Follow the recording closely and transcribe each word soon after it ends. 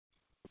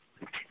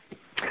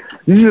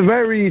This is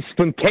very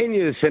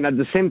spontaneous and at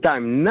the same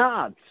time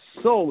not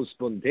so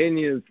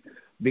spontaneous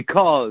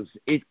because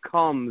it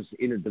comes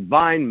in a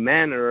divine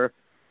manner.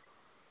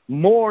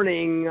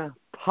 Morning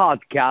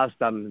podcast.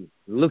 I'm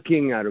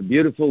looking at a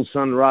beautiful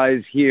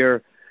sunrise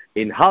here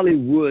in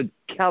Hollywood,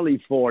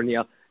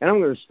 California, and I'm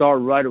going to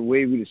start right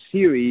away with a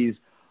series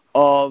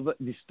of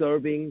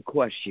disturbing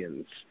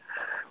questions.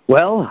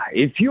 Well,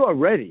 if you are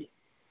ready,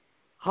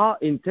 how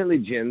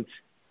intelligent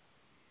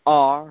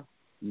are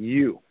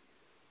you?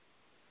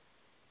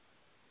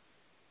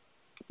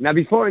 Now,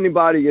 before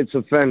anybody gets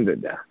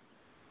offended,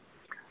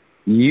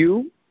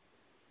 you,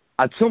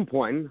 at some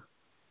point,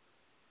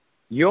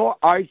 your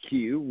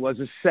IQ was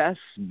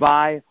assessed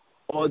by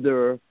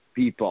other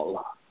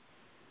people.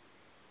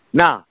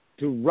 Now,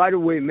 to right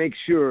away make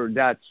sure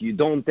that you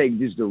don't take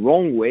this the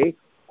wrong way,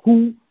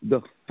 who the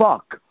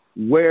fuck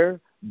were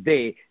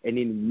they, and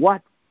in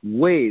what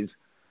ways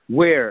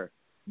were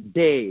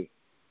they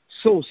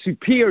so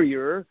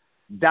superior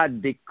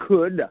that they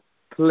could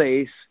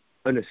place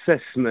an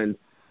assessment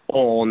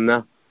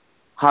on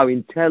how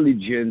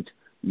intelligent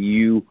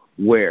you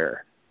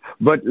were?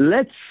 But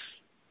let's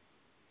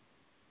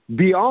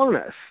be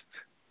honest.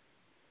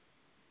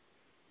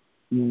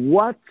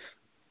 What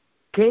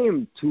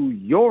came to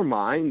your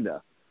mind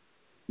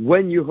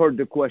when you heard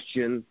the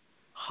question,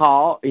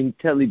 how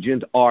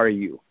intelligent are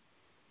you?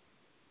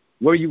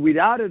 Were you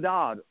without a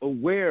doubt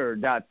aware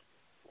that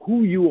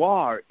who you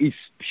are is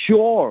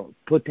pure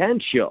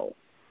potential?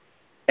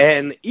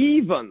 And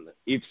even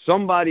if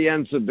somebody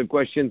answered the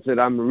question, said,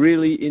 I'm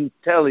really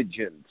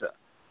intelligent,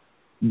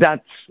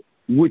 that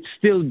would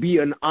still be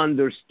an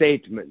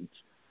understatement.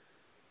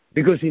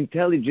 Because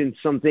intelligence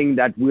is something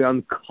that we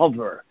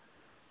uncover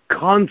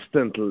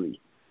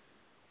constantly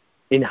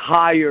in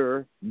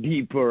higher,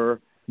 deeper,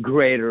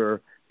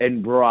 greater,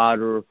 and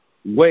broader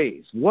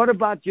ways. What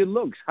about your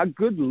looks? How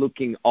good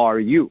looking are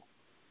you?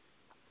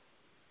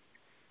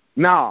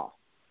 Now,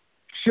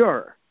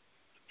 sure,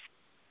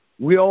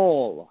 we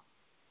all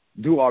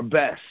do our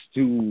best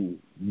to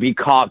be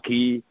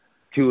cocky,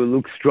 to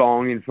look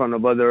strong in front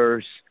of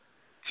others,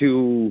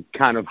 to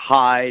kind of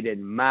hide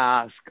and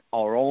mask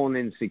our own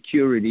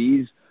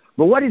insecurities.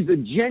 But what is the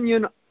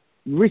genuine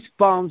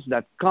response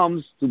that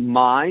comes to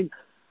mind?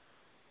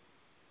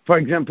 For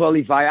example,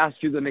 if I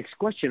ask you the next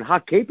question, how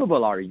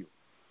capable are you?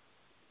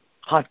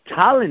 How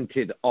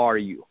talented are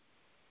you?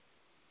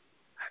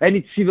 And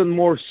it's even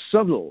more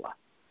subtle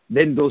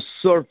than those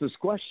surface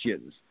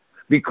questions,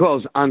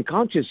 because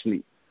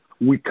unconsciously,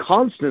 we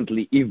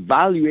constantly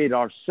evaluate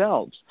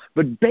ourselves.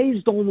 But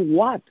based on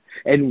what?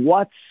 And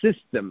what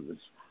systems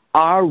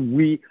are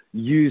we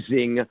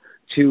using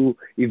to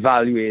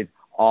evaluate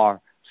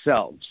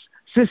ourselves?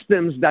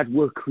 Systems that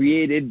were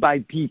created by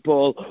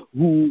people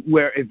who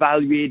were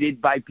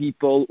evaluated by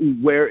people who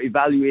were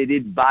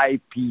evaluated by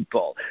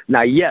people.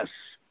 Now, yes,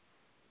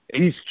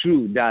 it is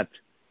true that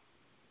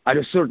at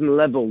a certain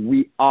level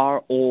we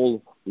are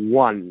all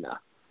one.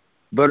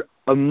 But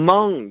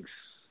amongst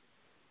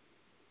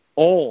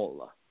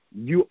all,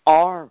 you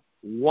are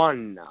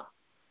one.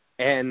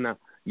 And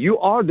you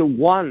are the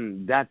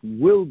one that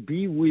will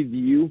be with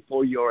you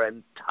for your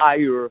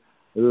entire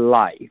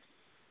life.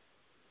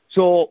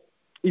 So,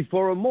 if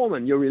for a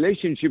moment your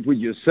relationship with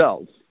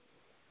yourself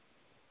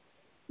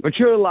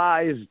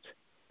materialized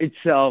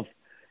itself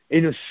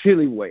in a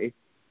silly way,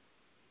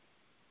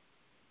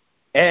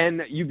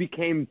 and you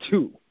became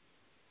two.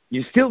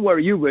 You still were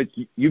you, but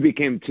you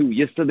became two.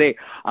 Yesterday,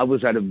 I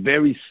was at a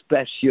very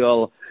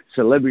special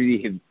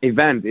celebrity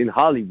event in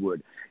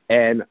Hollywood,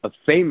 and a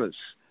famous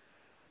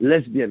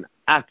lesbian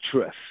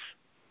actress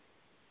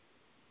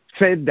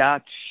said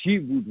that she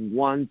would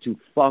want to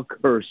fuck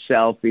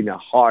herself in a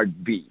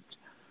heartbeat.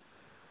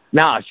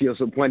 Now, she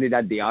also pointed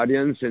at the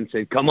audience and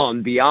said, come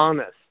on, be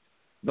honest.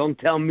 Don't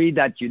tell me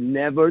that you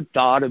never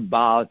thought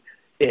about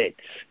it.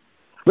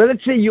 But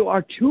let's say you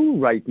are two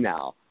right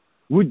now.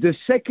 Would the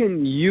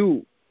second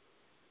you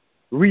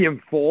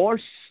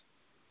reinforce,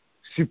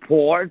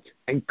 support,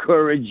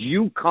 encourage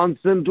you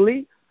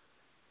constantly?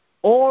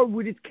 Or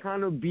would it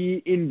kind of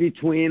be in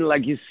between,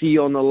 like you see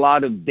on a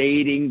lot of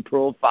dating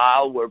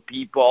profile where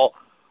people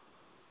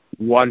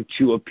want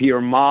to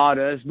appear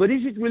modest? But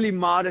is it really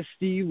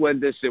modesty when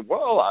they say,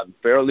 well, I'm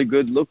fairly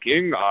good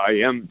looking, I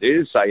am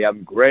this, I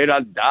am great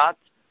at that?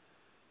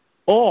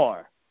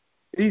 Or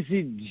is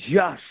it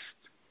just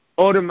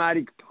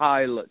automatic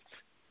pilot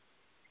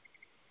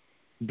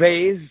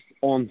based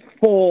on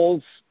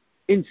false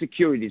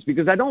insecurities?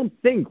 Because I don't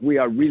think we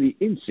are really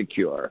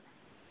insecure.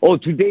 Oh,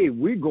 today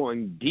we're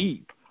going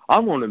deep.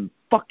 I'm on a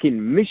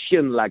fucking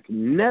mission like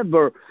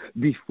never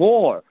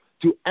before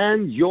to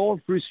end your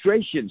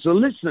frustration. So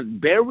listen,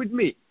 bear with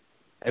me.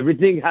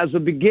 Everything has a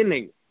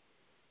beginning.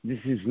 This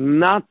is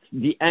not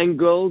the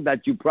angle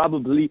that you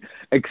probably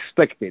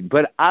expected,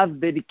 but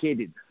I've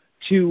dedicated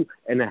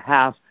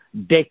 2.5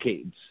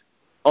 decades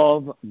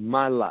of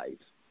my life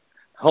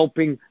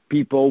helping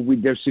people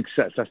with their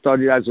success. I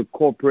started as a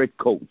corporate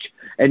coach,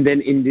 and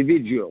then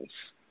individuals,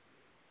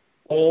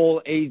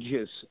 all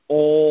ages,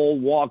 all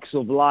walks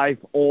of life,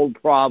 all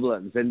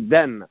problems. And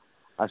then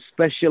are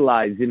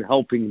specialized in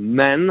helping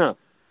men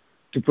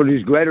to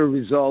produce greater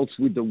results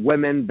with the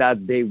women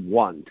that they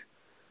want.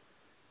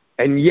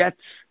 And yet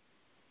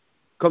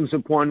comes a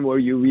point where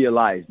you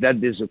realize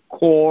that there's a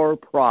core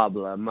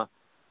problem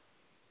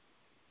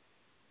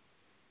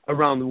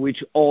around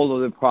which all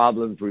of the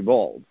problems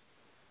revolve.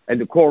 And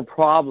the core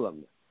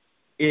problem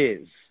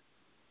is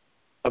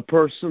a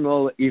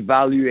personal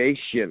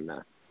evaluation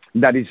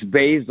that is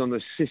based on a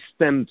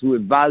system to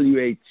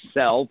evaluate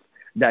self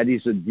that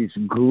is a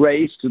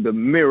disgrace to the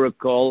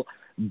miracle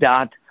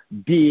that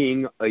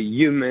being a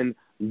human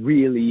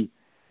really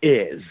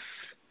is.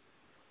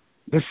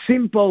 The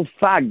simple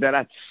fact that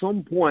at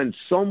some point,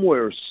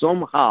 somewhere,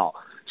 somehow,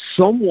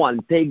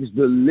 someone takes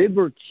the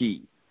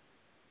liberty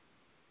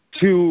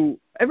to,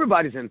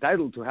 everybody's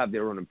entitled to have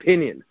their own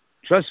opinion.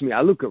 Trust me,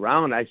 I look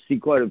around, I see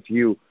quite a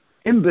few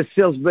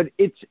imbeciles, but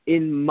it's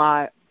in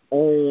my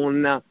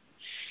own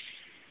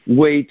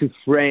way to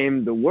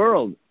frame the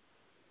world.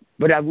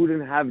 But I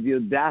wouldn't have the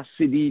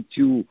audacity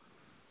to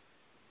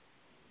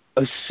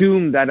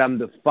assume that I'm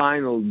the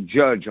final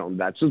judge on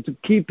that. So to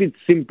keep it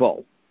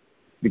simple,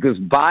 because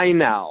by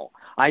now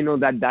I know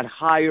that that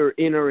higher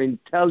inner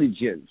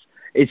intelligence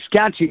is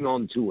catching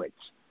on to it.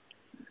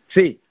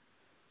 See,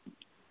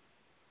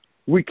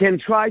 we can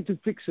try to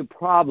fix a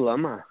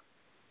problem.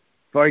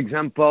 For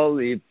example,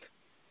 if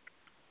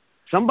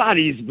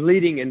somebody is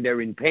bleeding and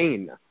they're in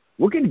pain,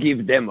 we can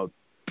give them a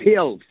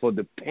pill for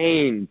the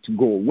pain to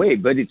go away,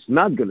 but it's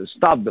not going to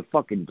stop the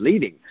fucking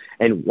bleeding.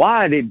 And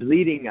why are they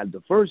bleeding at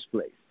the first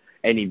place?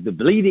 And if the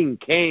bleeding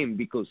came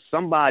because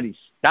somebody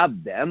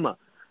stabbed them,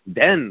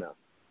 then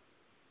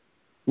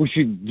we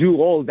should do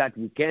all that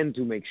we can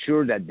to make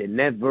sure that they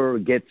never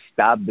get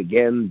stabbed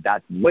again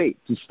that way,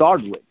 to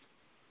start with.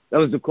 That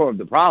was the core of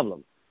the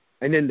problem.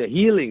 And then the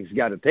healing's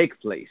got to take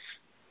place.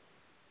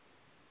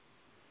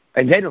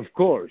 And then, of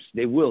course,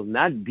 there will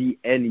not be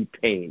any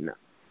pain.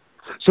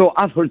 So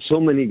I've heard so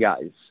many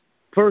guys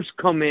first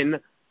come in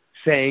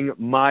saying,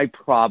 my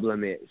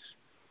problem is.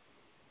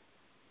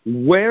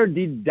 Where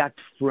did that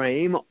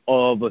frame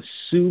of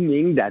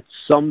assuming that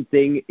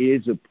something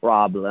is a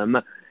problem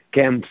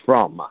come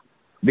from?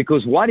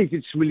 Because what if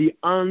it's really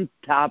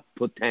untapped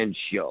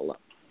potential?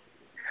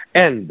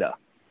 And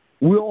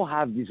we all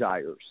have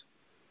desires.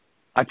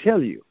 I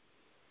tell you,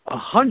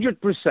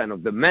 100%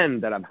 of the men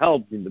that I've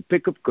helped in the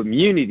pickup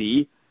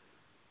community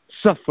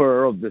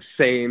suffer of the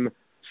same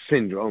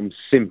syndrome,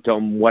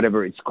 symptom,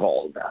 whatever it's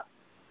called.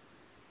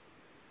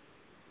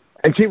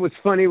 And see, what's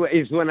funny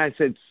is when I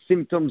said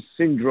symptom,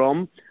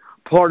 syndrome,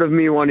 part of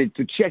me wanted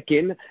to check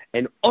in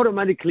and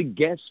automatically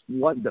guess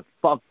what the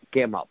fuck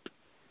came up.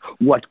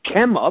 What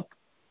came up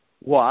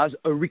was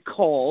a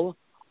recall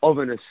of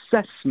an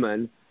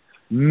assessment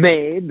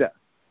made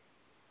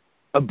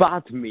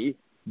about me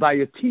by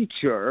a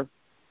teacher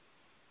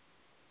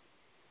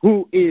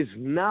who is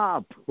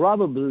now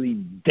probably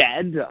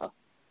dead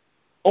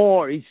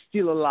or is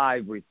still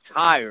alive,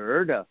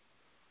 retired,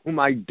 whom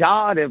I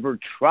doubt ever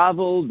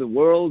traveled the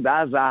world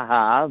as I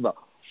have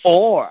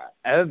or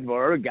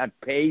ever got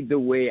paid the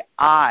way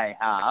I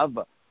have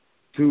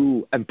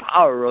to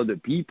empower other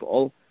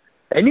people.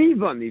 And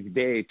even if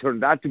they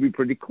turned out to be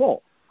pretty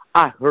cool,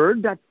 I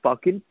heard that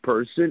fucking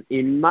person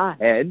in my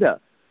head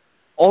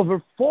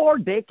over 4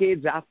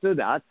 decades after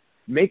that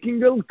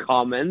making a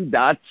comment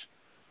that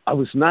I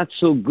was not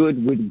so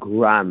good with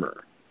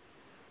grammar.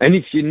 And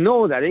if you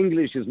know that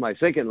English is my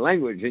second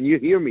language and you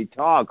hear me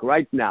talk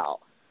right now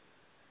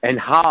and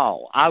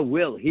how I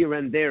will here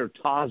and there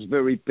toss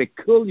very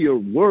peculiar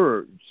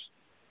words,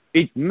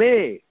 it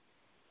may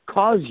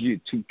cause you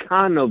to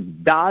kind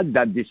of doubt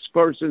that this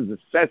person's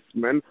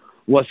assessment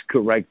was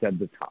correct at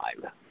the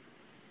time.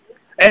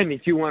 And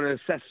if you want to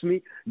assess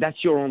me,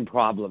 that's your own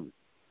problem.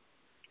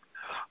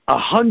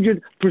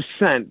 100%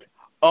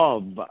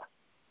 of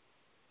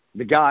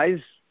the guys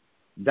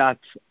that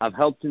I've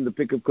helped in the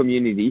pickup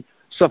community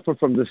suffer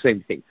from the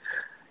same thing.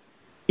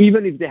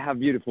 Even if they have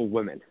beautiful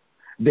women,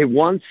 they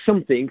want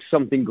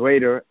something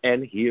greater,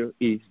 and here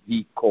is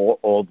the core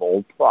of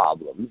all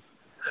problems.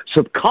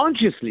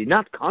 Subconsciously,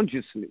 not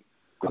consciously,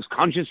 because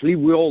consciously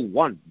we all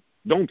want,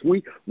 don't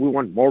we? We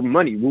want more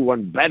money, we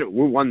want better,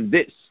 we want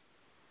this.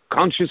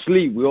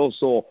 Consciously, we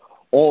also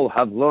all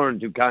have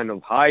learned to kind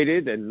of hide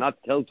it and not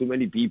tell too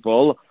many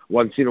people.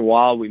 Once in a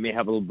while, we may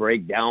have a little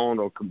breakdown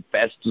or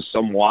confess to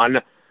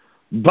someone,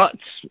 but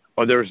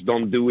others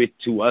don't do it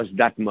to us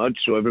that much,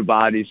 so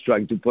everybody's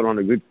trying to put on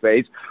a good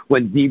face,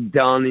 when deep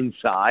down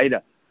inside,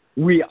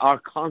 we are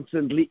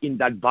constantly in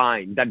that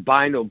bind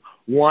of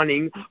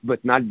wanting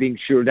but not being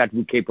sure that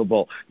we're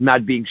capable,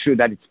 not being sure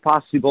that it's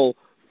possible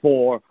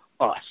for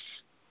us.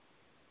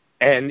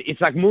 And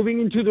it's like moving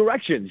in two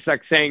directions. It's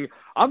like saying,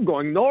 I'm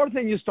going north,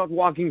 and you start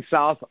walking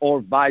south,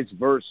 or vice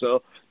versa,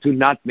 to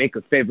not make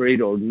a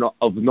favorite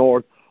of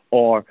north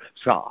or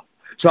south.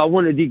 So I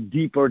want to dig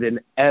deeper than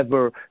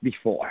ever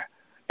before.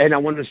 And I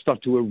want to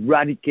start to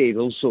eradicate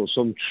also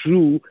some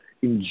true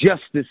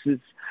injustices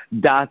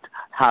that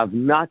have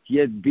not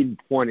yet been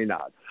pointed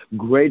out.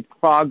 Great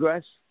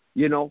progress,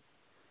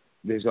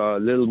 There's a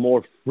little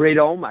more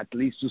freedom, at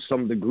least to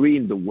some degree,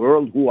 in the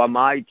world. Who am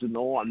I to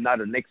know? I'm not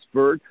an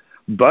expert.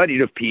 But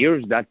it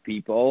appears that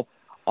people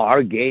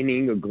are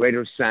gaining a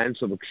greater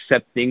sense of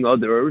accepting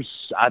others,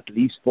 at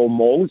least for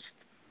most.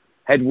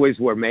 Headways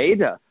were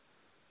made.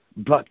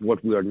 But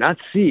what we are not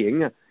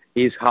seeing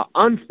is how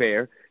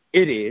unfair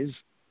it is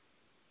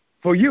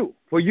for you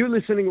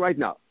listening right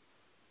now.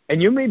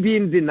 And you may be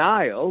in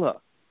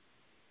denial,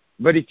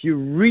 but if you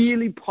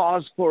really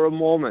pause for a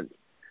moment,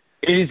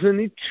 isn't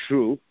it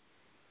true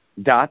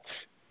that,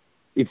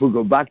 if we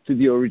go back to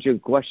the original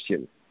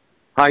question,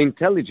 how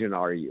intelligent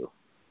are you?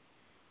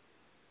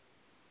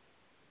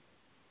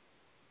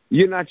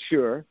 You're not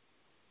sure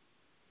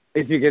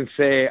if you can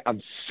say,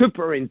 I'm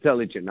super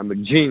intelligent, I'm a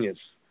genius.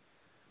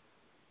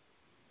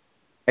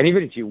 And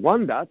even if you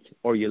want that,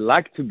 or you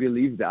like to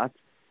believe that,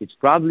 it's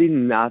probably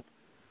not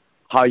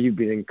how you've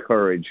been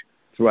encouraged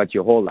throughout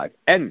your whole life.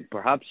 And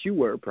perhaps you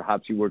were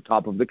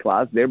top of the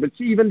class there, but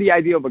see, even the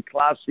idea of a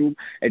classroom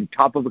and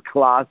top of a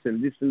class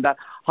and this and that,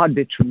 how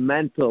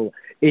detrimental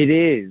it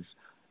is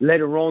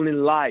later on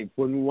in life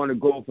when we want to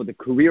go for the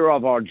career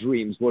of our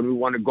dreams, when we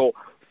want to go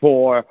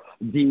for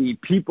the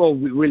people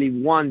we really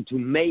want to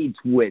mate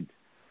with,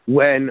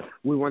 when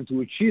we want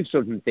to achieve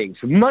certain things.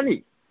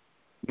 Money,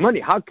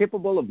 how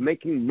capable of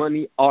making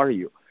money are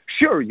you?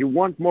 Sure, you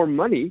want more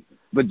money,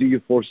 but do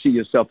you foresee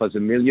yourself as a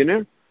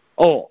millionaire?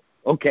 Oh,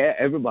 okay,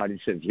 everybody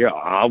says, yeah,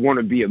 I want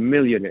to be a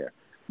millionaire.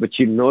 But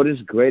you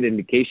notice great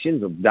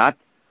indications of that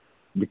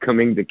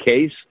becoming the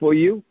case for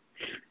you?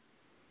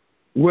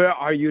 Where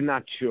are you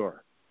not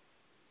sure?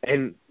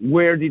 And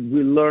where did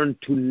we learn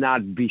to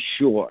not be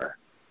sure?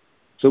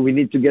 So we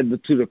need to get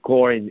to the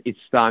core, and it's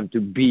time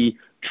to be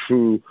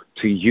true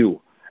to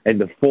you.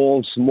 And the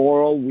false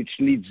moral, which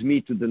leads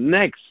me to the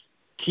next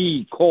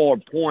key core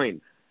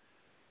point.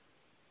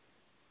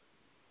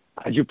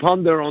 As you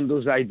ponder on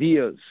those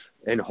ideas,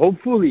 and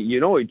hopefully,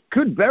 it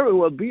could very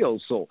well be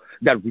also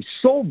that we're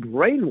so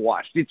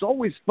brainwashed. It's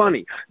always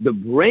funny. The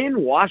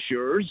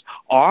brainwashers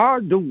are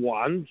the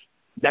ones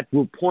that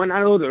will point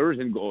at others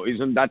and go,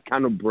 isn't that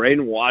kind of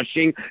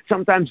brainwashing?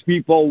 Sometimes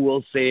people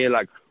will say,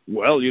 like,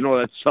 well,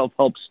 that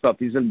self-help stuff,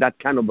 isn't that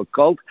kind of a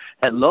cult?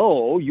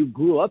 Hello, you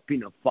grew up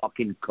in a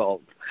fucking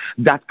cult.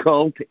 That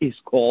cult is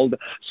called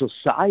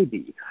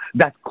society.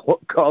 That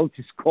cult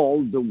is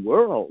called the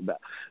world.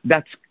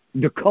 That's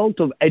the cult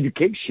of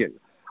education.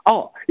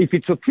 Oh, if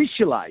it's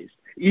officialized,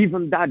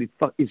 even that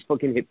is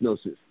fucking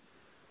hypnosis.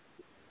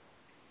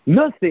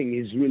 Nothing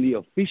is really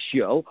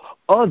official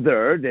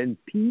other than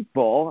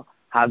people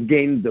have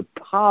gained the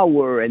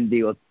power and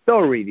the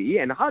authority.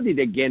 And how did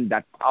they gain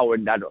that power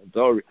and that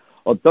authority?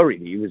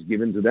 It was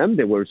given to them.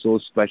 They were so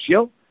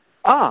special.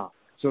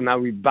 So now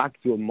we're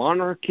back to a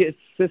monarchist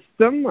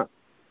system.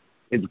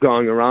 It's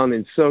going around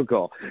in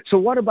circle. So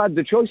what about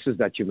the choices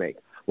that you make?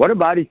 What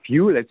about if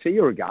let's say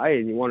you're a guy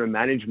and you want to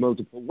manage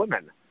multiple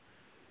women?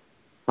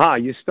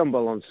 You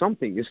stumble on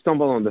something. You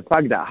stumble on the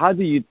fact that how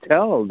do you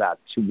tell that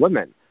to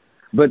women?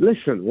 But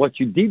listen, what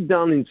you deep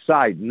down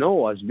inside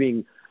know as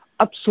being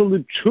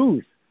absolute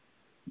truth,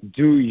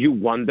 do you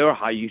wonder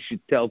how you should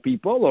tell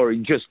people, or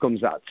it just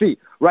comes out? See,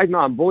 right now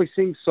I'm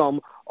voicing some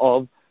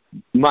of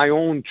my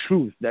own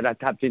truth that I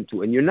tapped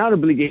into, and you're not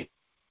obligated.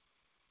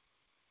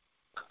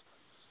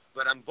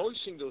 But I'm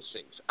voicing those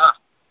things.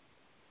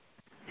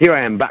 Here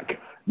I am back.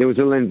 There was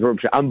a little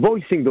interruption. I'm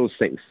voicing those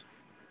things.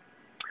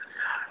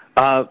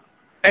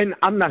 And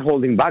I'm not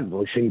holding back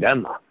voicing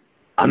them.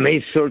 I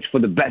may search for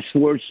the best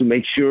words to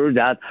make sure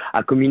that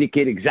I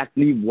communicate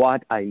exactly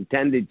what I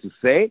intended to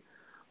say.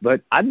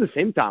 But at the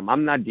same time,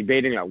 I'm not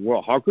debating like,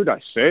 well, how could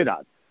I say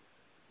that?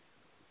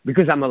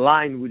 Because I'm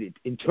aligned with it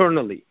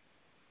internally.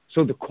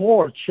 So the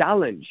core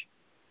challenge,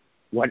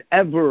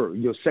 whatever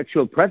your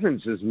sexual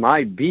preferences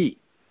might be,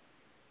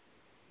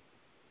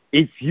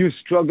 if you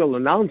struggle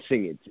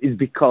announcing it, is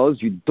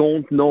because you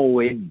don't know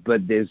it,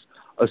 but there's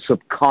a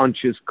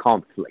subconscious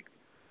conflict.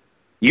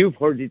 You've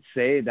heard it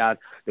say that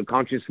the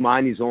conscious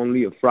mind is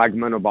only a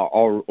fragment of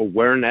our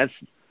awareness.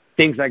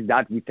 Things like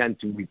that, we tend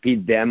to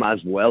repeat them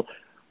as well.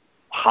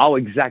 How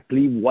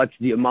exactly, what's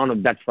the amount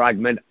of that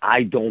fragment,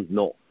 I don't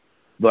know.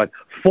 But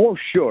for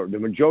sure, the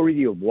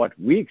majority of what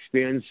we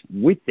experience,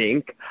 we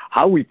think,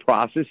 how we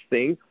process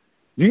things.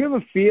 Do you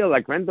ever feel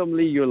like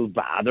randomly you're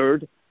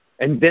bothered,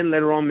 and then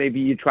later on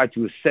maybe you try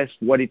to assess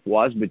what it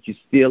was, but you're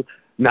still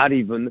not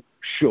even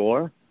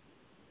sure?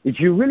 If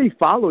you really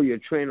follow your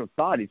train of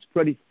thought, it's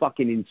pretty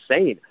fucking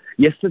insane.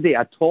 Yesterday,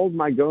 I told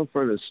my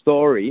girlfriend a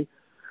story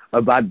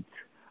about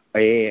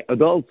an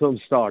adult film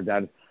star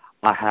that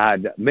I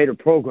had made a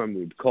program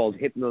with called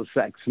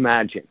Hypnosex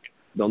Magic.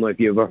 Don't know if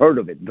you ever heard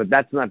of it, but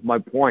that's not my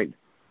point.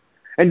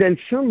 And then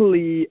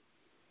suddenly,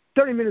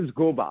 30 minutes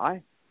go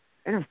by,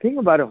 and I'm thinking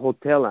about a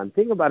hotel. And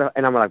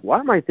I'm like, why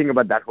am I thinking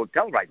about that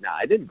hotel right now?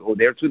 I didn't go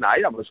there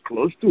tonight. I was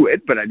close to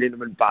it, but I didn't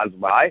even pass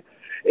by.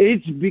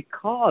 It's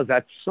because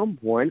at some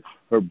point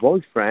her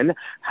boyfriend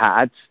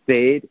had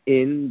stayed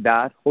in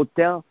that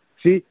hotel.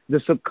 See, the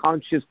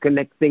subconscious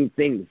connecting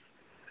things.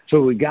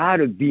 So we got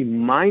to be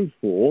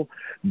mindful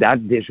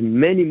that there's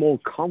many more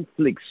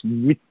conflicts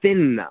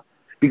within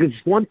Because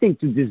it's one thing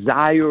to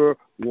desire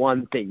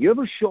one thing. You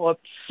ever show up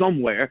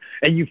somewhere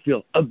and you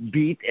feel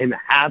upbeat and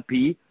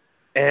happy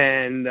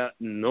and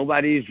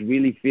nobody's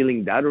really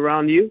feeling that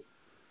around you?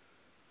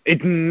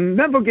 It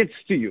never gets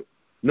to you.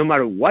 No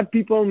matter what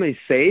people may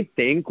say,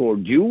 think, or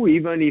do,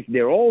 even if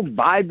they're all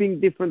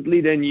vibing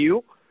differently than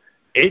you,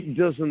 it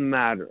doesn't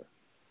matter.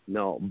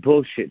 No,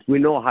 bullshit. We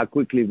know how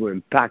quickly we're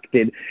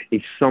impacted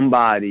if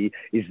somebody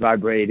is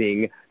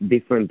vibrating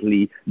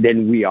differently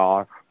than we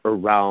are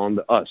around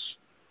us.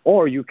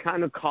 Or you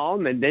kind of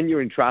calm and then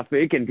you're in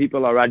traffic and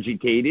people are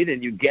agitated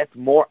and you get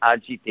more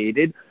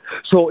agitated.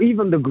 So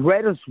even the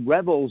greatest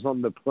rebels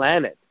on the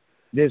planet,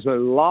 there's a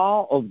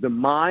law of the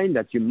mind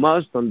that you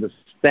must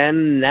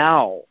understand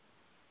now.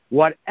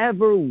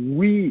 Whatever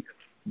we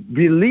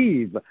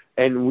believe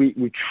and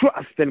we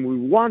trust and we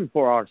want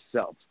for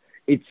ourselves,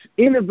 it's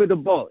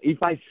inevitable.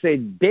 If I say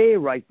day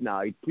right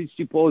now, it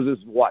presupposes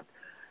what?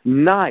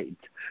 Night.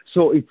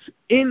 So it's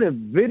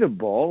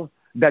inevitable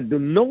that the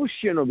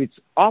notion of its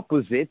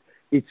opposite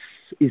is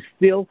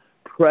still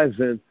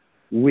present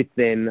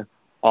within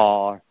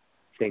our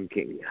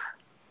thinking.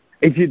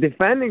 If you're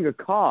defending a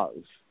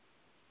cause,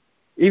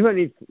 even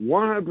if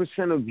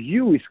 100% of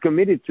you is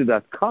committed to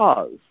that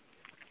cause,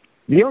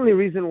 the only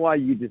reason why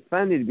you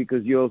defend it is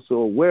because you're also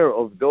aware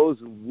of those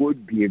who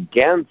would be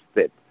against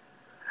it.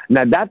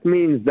 Now, that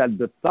means that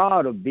the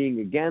thought of being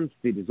against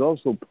it is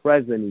also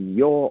present in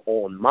your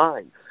own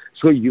mind.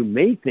 So you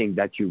may think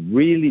that you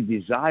really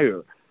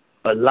desire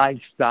a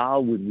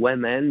lifestyle with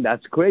women.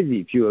 That's crazy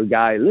if you're a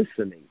guy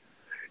listening.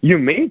 You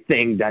may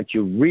think that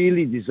you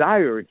really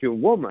desire, if you're a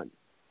woman,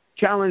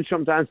 challenge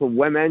sometimes for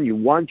women, you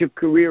want your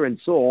career and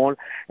so on,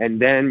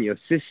 and then your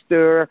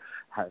sister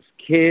has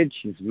kids,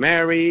 she's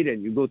married,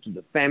 and you go to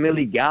the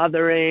family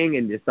gathering,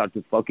 and they start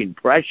to fucking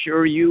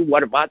pressure you.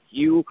 What about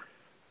you?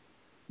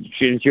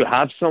 Shouldn't you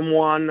have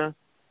someone?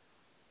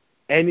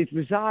 And it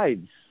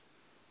resides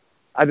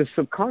at a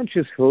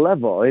subconscious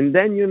level, and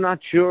then you're not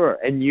sure,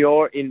 and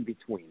you're in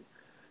between.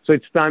 So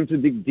it's time to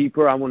dig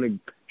deeper. I want to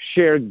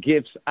share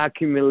gifts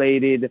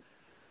accumulated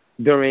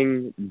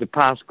during the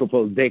past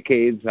couple of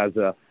decades as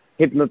a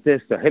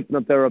hypnotist, a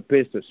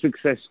hypnotherapist, a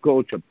success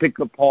coach, a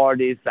pickup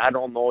artist. I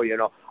don't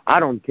know, I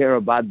don't care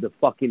about the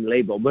fucking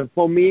label. But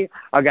for me,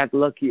 I got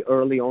lucky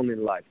early on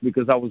in life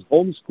because I was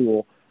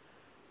homeschooled,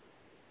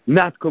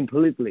 not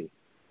completely,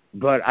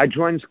 but I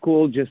joined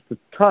school just a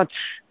touch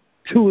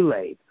too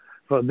late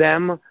for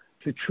them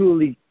to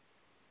truly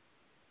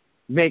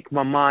make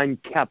my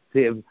mind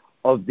captive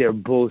of their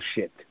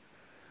bullshit.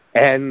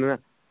 And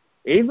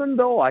even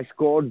though I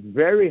scored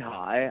very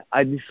high,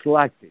 I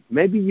disliked it.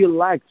 Maybe you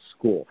liked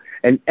school,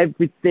 and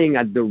everything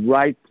at the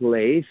right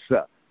place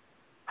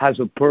has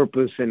a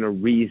purpose and a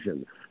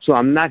reason. So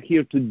I'm not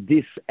here to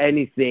diss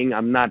anything.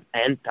 I'm not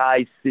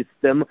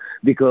anti-system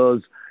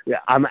because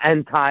I'm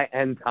anti,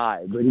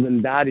 but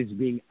even that is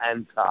being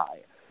anti.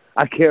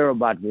 I care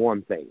about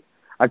one thing.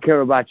 I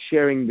care about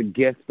sharing the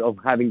gift of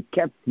having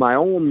kept my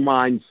own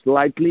mind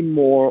slightly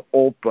more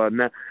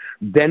open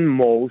than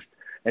most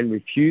and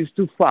refused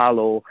to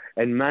follow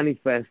and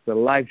manifest a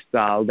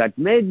lifestyle that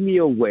made me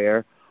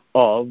aware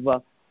of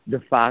the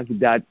fact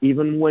that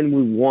even when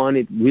we want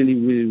it really,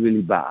 really,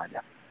 really bad,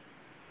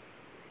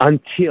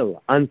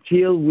 until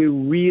we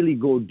really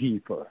go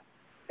deeper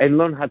and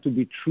learn how to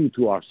be true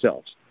to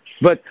ourselves.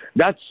 But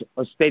that's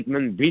a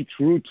statement, be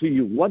true to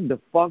you. What the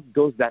fuck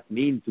does that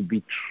mean to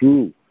be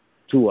true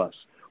to us?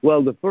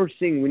 Well, the first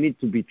thing we need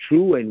to be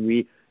true, and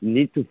we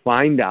need to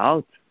find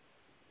out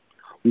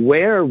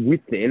where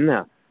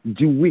within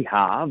do we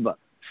have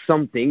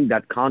something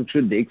that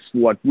contradicts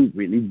what we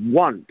really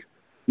want.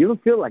 You ever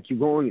feel like you're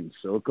going in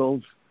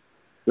circles?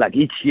 Like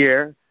each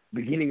year,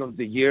 beginning of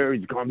the year,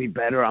 it's going to be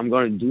better. I'm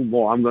going to do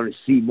more. I'm going to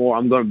see more.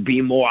 I'm going to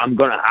be more. I'm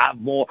going to have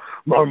more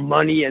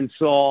money and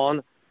so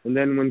on. And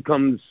then when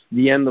comes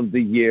the end of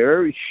the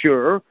year,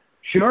 sure,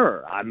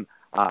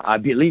 I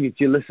believe if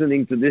you're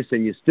listening to this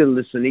and you're still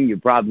listening, you're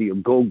probably a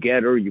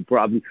go-getter. You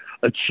probably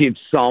achieved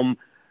some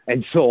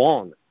and so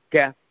on.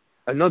 Okay?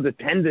 Another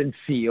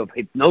tendency of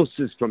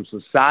hypnosis from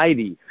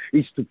society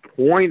is to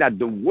point at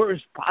the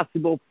worst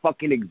possible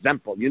fucking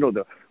example.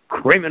 The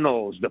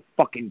criminals, the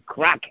fucking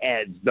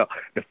crackheads, the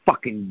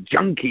fucking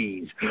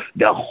junkies,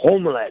 the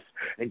homeless,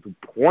 and to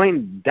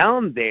point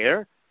down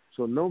there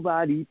so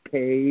nobody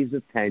pays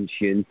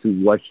attention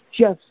to what's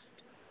just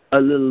a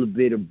little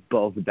bit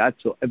above that.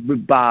 So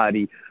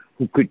everybody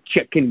who could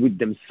check in with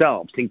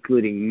themselves,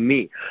 including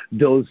me,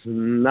 those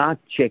not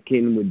check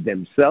in with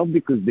themselves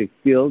because they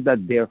feel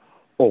that they're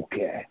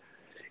okay.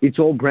 It's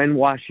all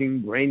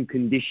brainwashing, brain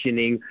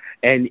conditioning,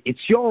 and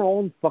it's your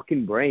own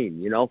fucking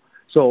brain,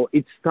 So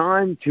it's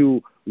time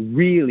to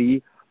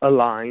really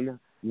align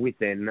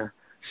within.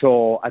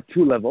 So at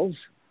two levels.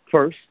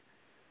 First,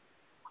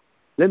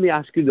 let me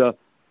ask you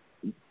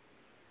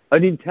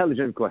an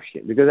intelligent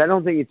question, because I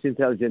don't think it's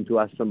intelligent to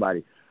ask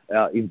somebody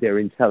if they're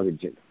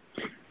intelligent,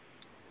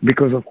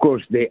 because of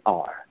course they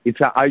are.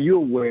 Are you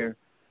aware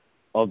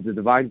of the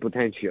divine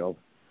potential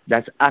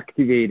that's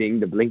activating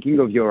the blinking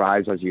of your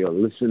eyes as you're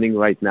listening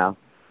right now?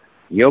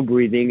 your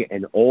breathing,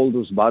 and all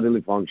those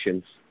bodily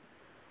functions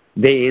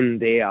day in,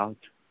 day out,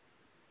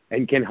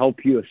 and can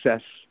help you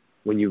assess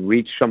when you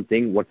reach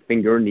something, what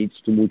finger needs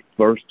to move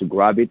first to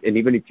grab it. And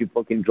even if you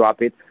fucking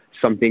drop it,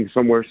 something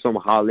somewhere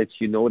somehow lets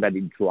you know that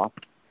it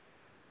dropped.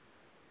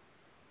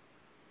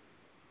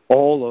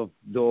 All of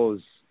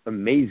those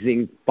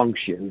amazing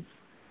functions,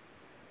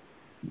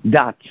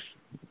 that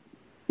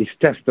is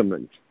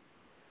testament,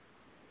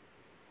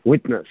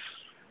 witness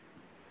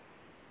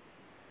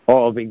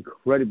of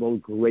incredible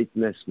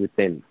greatness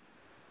within.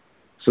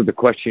 So the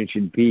question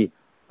should be,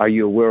 are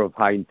you aware of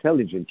how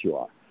intelligent you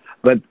are?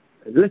 But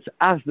let's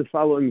ask the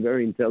following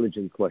very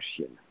intelligent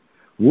question.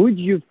 Would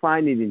you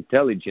find it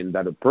intelligent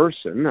that a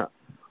person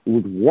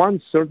would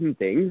want certain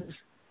things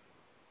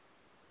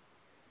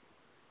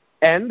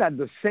and at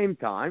the same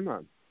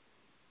time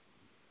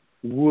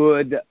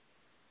would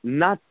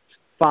not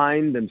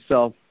find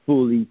themselves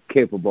fully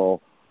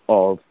capable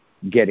of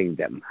getting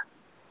them?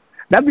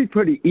 That'd be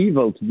pretty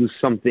evil to do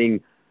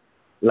something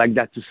like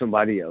that to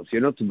somebody else. You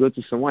know, to go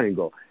to someone and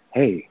go,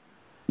 hey,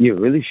 you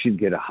really should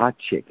get a hot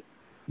chick.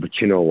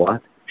 But you know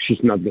what?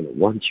 She's not going to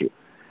want you.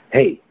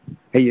 Hey,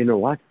 you know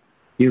what?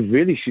 You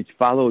really should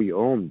follow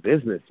your own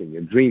business and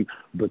your dream,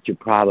 but you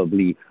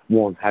probably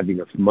won't have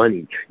enough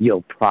money.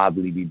 You'll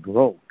probably be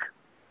broke.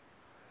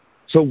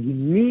 So we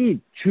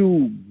need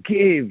to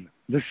give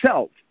the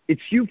self.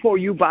 It's you, for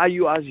you, by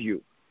you, as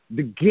you.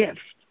 The gift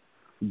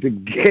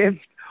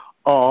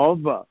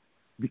of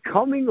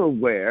becoming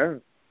aware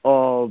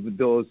of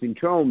those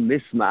internal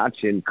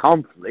mismatch and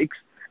conflicts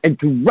and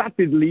to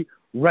rapidly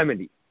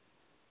remedy.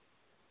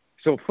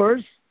 So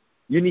first,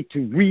 you need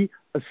to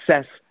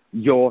reassess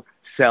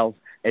yourself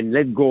and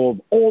let go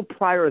of all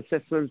prior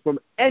assessments from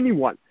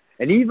anyone.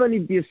 And even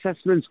if the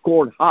assessment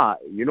scored high,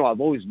 you know,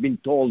 I've always been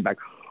told, like,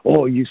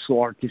 oh, you're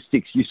so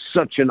artistic, you're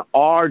such an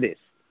artist.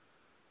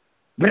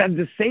 But at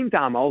the same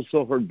time, I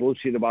also heard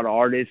bullshit about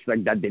artists,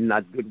 like that they're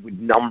not good with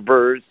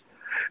numbers,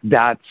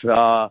 that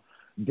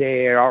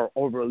they are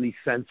overly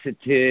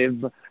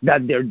sensitive,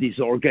 that they're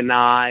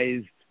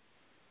disorganized.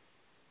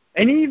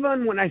 And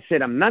even when I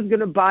said I'm not going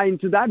to buy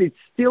into that, it's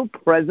still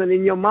present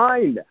in your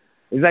mind.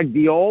 It's like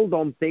the old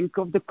don't think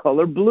of the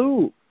color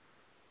blue.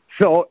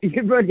 So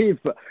even if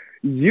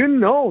you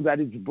know that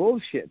it's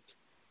bullshit,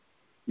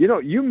 you know,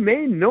 you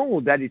may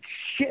know that it's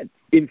shit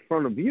in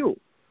front of you.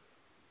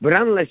 But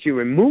unless you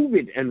remove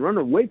it and run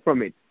away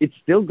from it, it's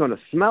still going to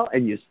smell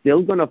and you're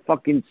still going to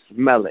fucking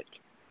smell it.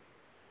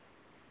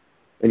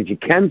 And if you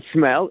can't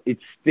smell,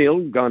 it's still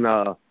going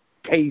to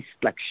taste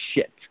like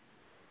shit.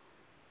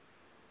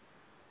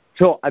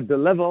 So at the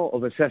level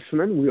of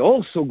assessment, we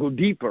also go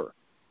deeper.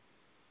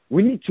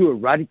 We need to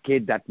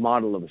eradicate that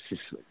model of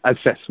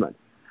assessment.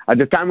 At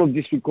the time of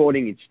this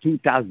recording, it's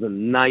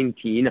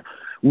 2019.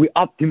 We're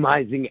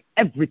optimizing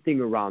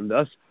everything around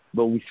us,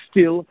 but we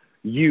still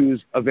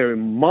use a very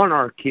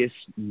monarchist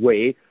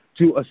way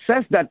to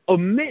assess that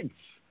omits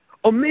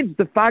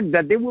the fact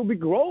that there will be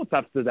growth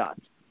after that.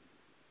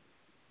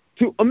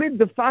 To omit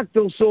the fact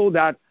also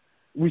that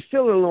we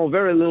still know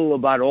very little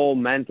about all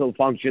mental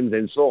functions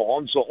and so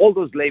on. So all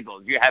those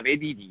labels, you have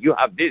ADD, you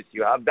have this,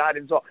 you have that,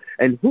 and so on.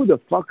 And who the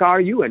fuck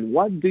are you and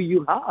what do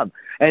you have?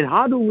 And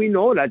how do we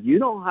know that you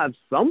don't have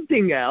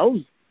something else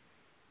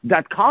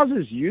that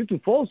causes you to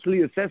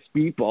falsely assess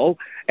people,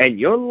 and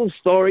your little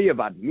story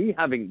about me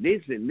having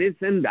this and this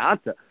and that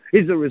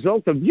is a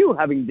result of you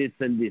having this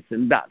and this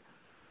and that.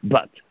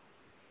 But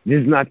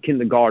this is not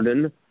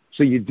kindergarten,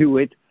 so you do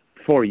it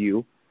for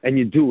you, and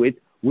you do it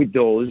with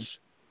those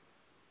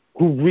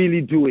who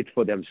really do it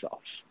for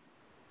themselves.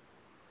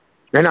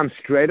 And I'm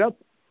straight up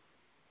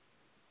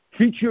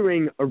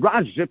featuring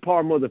Raj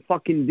Japar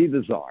motherfucking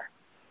Divazar,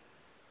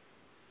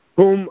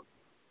 whom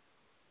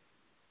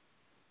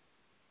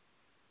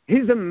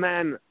he's a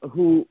man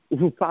who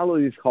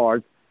follows his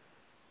heart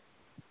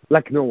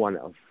like no one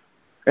else.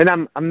 And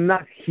I'm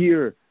not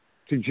here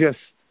to just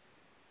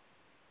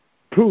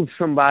prove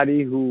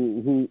somebody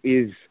who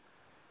is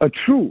a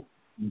true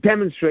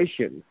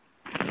demonstration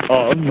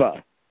of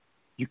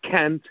you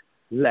can't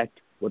let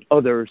what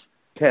others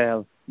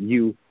tell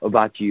you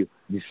about you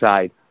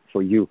decide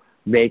for you.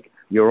 Make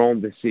your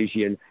own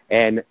decision.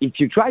 And if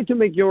you try to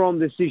make your own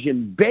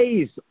decision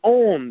based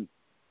on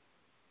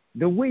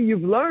the way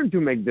you've learned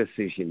to make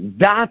decisions,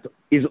 that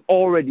is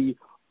already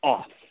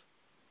off.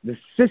 The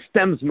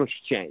systems must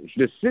change.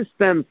 The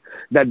systems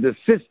that the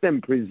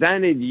system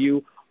presented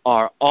you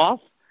are off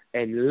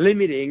and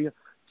limiting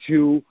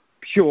to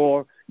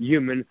pure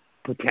human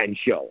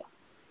potential.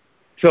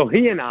 So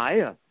he and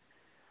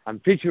I'm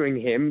featuring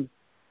him,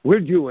 we're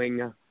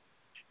doing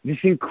this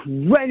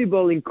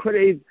incredible,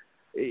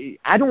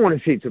 I don't want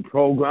to say it's a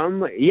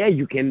program. Yeah,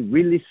 you can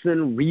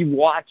re-listen,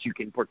 re-watch, you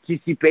can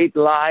participate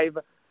live.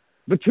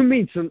 But to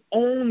me, it's an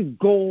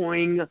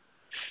ongoing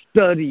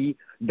study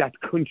that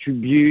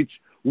contributes.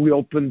 We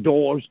open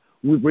doors,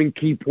 we bring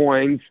key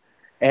points,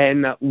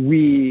 and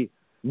we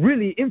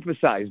really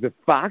emphasize the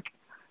fact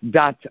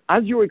that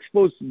as you're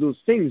exposed to those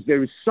things,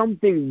 there is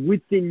something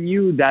within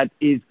you that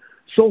is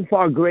so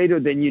far greater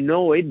than you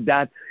know it,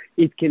 that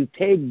it can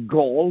take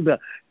gold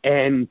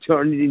and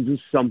turn it into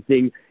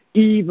something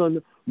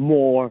even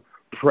more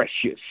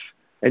precious.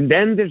 And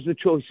then there's the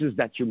choices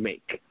that you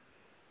make.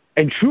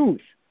 And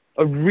truth,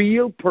 a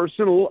real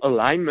personal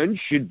alignment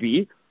should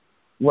be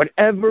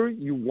whatever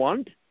you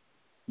want,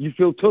 you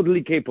feel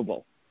totally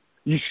capable.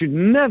 You should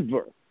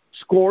never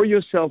score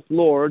yourself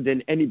lower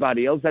than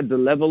anybody else at the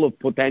level of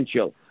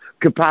potential,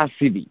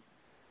 capacity.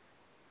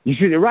 You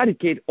should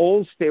eradicate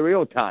all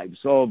stereotypes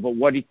of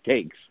what it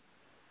takes.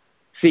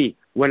 See,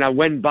 when I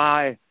went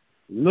by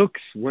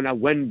looks, when I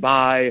went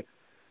by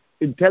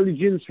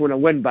intelligence, when I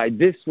went by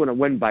this, when I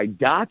went by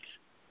that,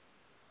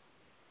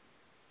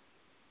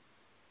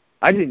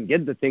 I didn't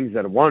get the things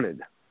that I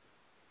wanted.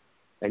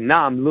 And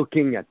now I'm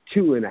looking at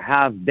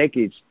 2.5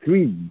 decades,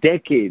 3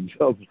 decades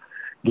of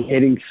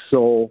getting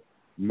so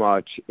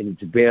much, and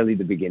it's barely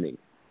the beginning.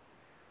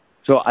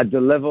 So at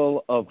the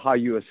level of how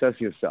you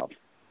assess yourself,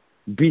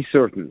 be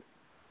certain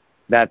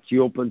that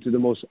you're open to the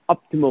most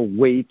optimal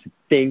way to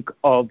think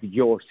of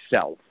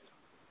yourself.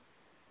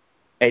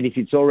 And if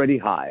it's already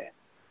high,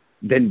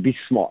 then be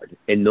smart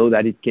and know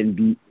that it can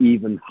be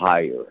even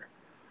higher.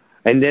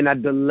 And then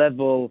at the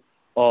level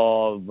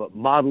of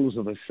models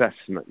of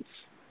assessments.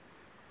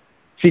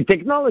 See,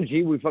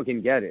 technology, we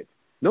fucking get it.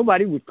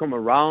 Nobody would come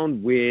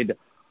around with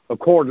a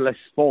cordless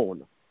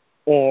phone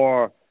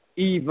or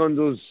even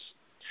those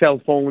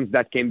cell phones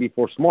that came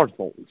before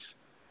smartphones.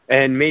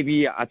 And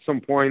maybe at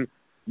some point,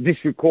 this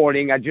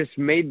recording, I just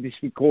made this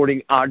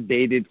recording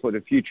outdated for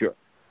the future.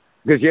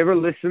 Because you ever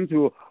listen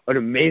to an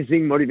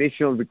amazing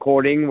motivational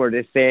recording where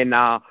they say,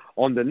 now,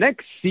 on the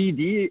next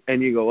CD,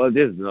 and you go, well,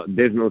 there's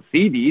no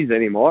CDs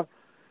anymore.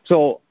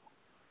 So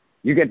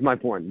you get my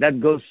point. That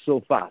goes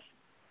so fast.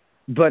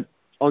 But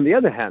on the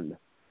other hand,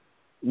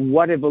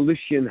 what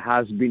evolution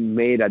has been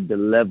made at the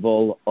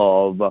level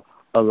of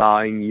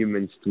allowing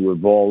humans to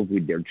evolve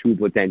with their true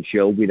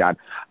potential without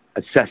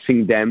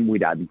assessing them,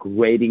 without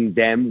grading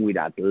them,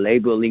 without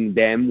labeling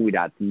them,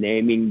 without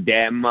naming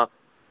them.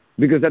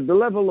 Because at the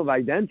level of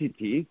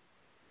identity,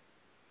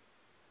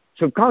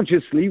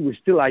 subconsciously, we're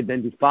still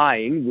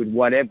identifying with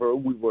whatever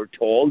we were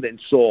told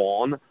and so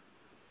on.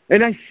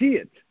 And I see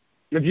it.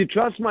 If you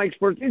trust my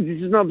expertise, this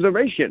is an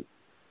observation.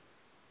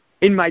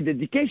 In my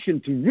dedication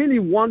to really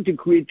want to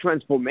create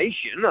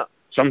transformation,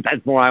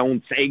 sometimes for my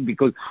own sake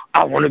because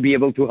I want to be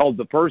able to help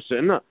the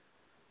person,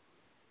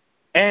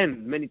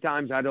 and many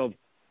times out of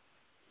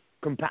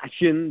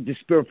compassion,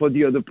 despair for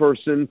the other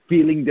person,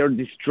 feeling their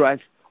distress,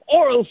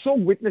 or also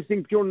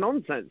witnessing pure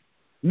nonsense,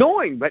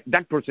 knowing that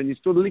that person is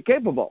totally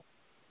capable.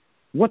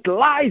 What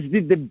lies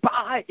did they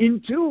buy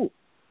into?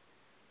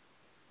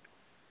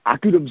 I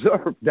could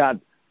observe that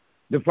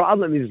the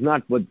problem is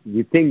not what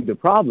we think the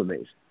problem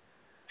is.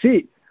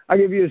 See, I'll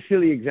give you a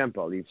silly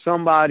example. If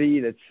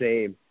somebody, let's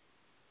say,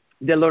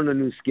 they learn a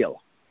new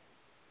skill,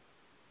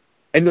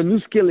 and the new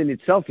skill in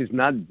itself is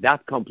not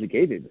that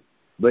complicated,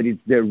 but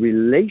it's their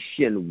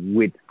relation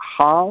with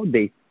how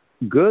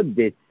good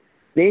they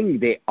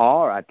think they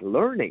are at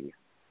learning.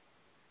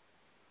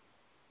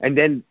 And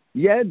then,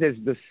 yeah, there's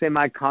the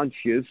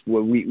semi-conscious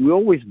where we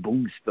always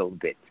boost a little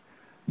bit,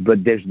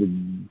 but there's the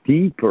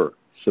deeper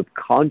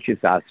subconscious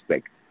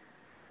aspect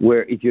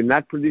where if you're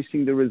not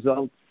producing the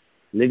results,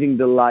 living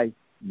the life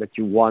that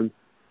you want,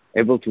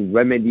 able to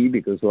remedy,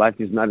 because life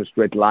is not a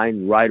straight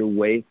line, right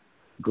away,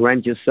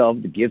 grant yourself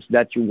the gifts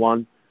that you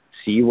want,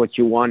 see what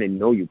you want and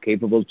know you're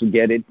capable to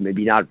get it,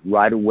 maybe not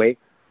right away.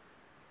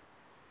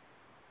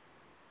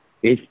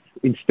 If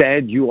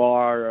instead you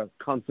are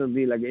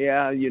constantly like,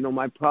 yeah,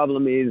 my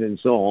problem is, and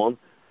so on,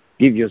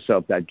 give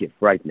yourself that gift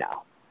right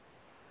now.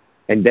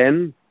 And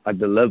then at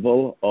the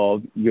level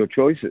of your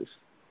choices.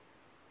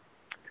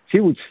 See,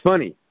 what's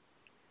funny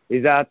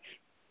is that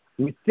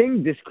we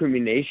think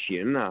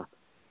discrimination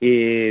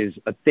is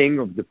a thing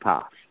of the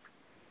past.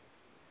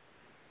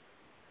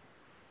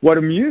 What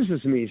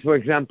amuses me is, for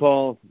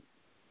example,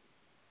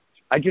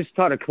 I just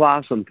taught a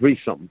class on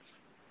threesomes.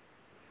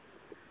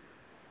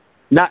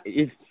 Now,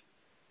 if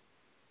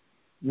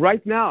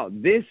right now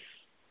this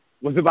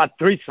was about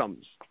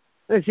threesomes,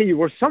 let's say you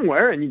were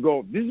somewhere and you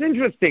go, this is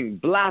interesting,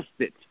 blast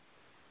it.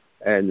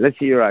 And let's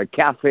say you're at a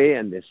cafe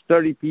and there's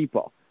 30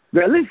 people.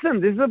 Well, listen,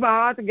 this is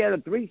about how to get a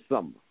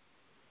threesome.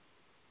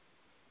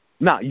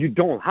 Now,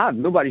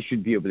 nobody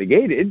should be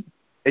obligated,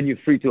 and you're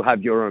free to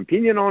have your own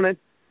opinion on it,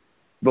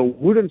 but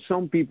wouldn't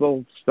some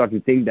people start to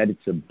think that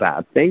it's a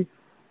bad thing?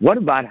 What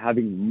about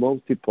having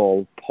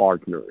multiple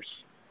partners?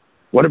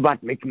 What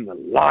about making a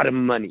lot of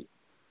money?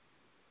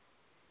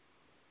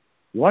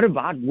 What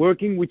about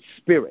working with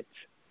spirit?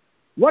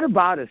 What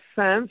about a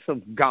sense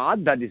of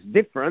God that is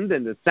different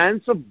than the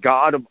sense of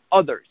God of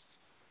others?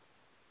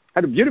 I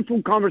had a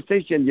beautiful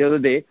conversation the other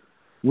day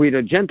with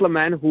a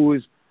gentleman who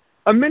is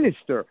a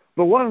minister.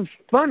 But what was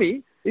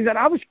funny is that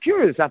I was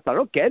curious. I thought,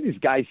 okay, this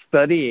guy's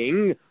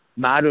studying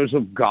matters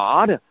of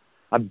God.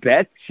 I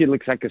bet she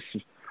looks like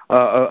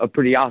a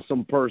pretty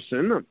awesome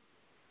person.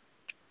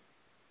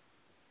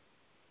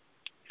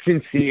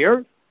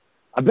 Sincere.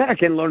 I bet I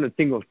can learn a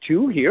thing or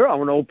two here. I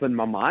want to open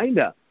my mind.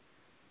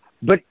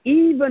 But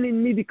even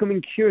in me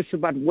becoming curious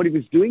about what he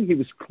was doing, he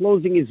was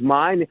closing his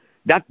mind.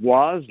 That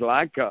was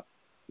like,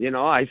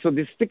 I saw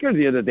this sticker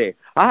the other day.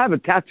 I have a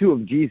tattoo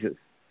of Jesus,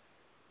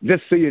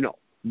 just so you know.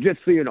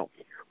 Just so you know.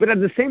 But at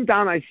the same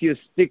time, I see a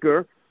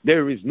sticker.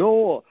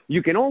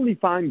 You can only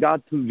find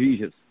God through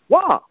Jesus.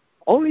 Wow,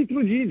 only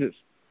through Jesus.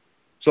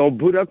 So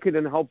Buddha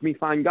couldn't help me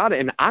find God,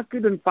 and I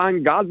couldn't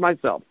find God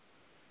myself.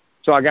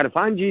 So I got to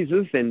find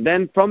Jesus, and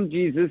then from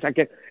Jesus, I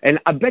can. And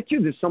I bet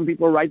you there's some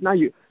people right now,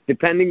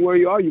 depending where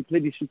you are, you play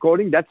this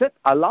recording, that's it.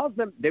 I love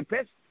them. They're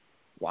pissed.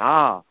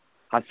 Wow,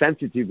 how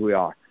sensitive we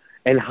are,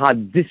 and how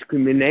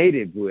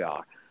discriminated we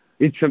are.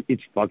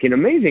 It's fucking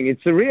amazing.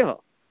 It's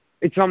surreal.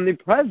 It's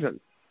omnipresent.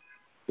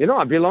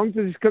 I belong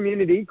to this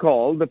community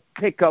called the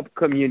Pickup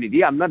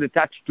Community. I'm not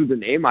attached to the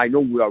name. I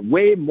know we are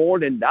way more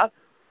than that.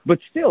 But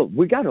still,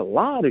 we got a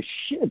lot of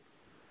shit.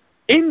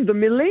 In the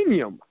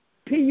millennium,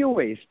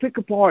 PUAs,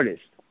 pickup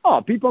artists.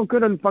 Oh, people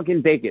couldn't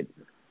fucking take it.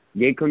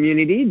 Gay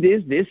community,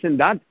 this, and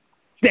that.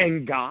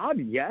 Thank God,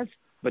 yes.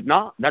 But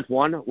no, that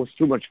one was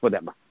too much for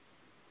them.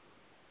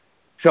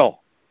 So,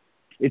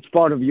 it's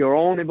part of your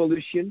own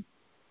evolution.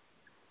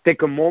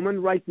 Take a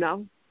moment right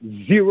now.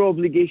 Zero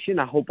obligation.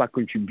 I hope I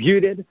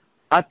contributed,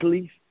 at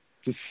least,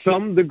 to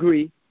some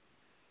degree.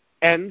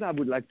 And I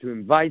would like to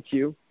invite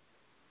you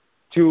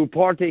to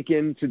partake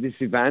into this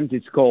event.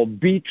 It's called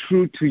Be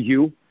True to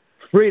You,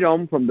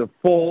 Freedom from the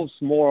False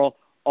Moral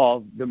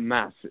of the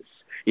Masses.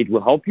 It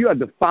will help you at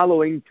the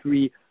following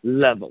 3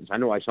 levels. I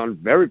know I sound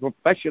very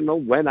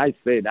professional when I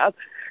say that,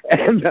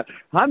 and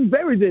I'm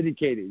very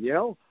dedicated,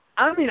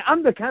 I mean,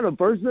 I'm the kind of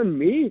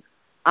person,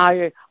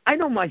 I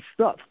know my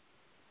stuff,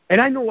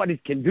 and I know what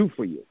it can do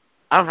for you.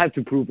 I don't have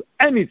to prove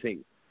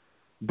anything.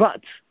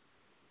 But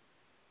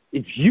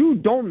if you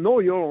don't know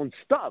your own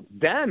stuff,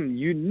 then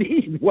you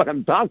need what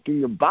I'm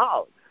talking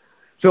about.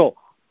 So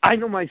I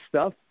know my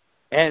stuff,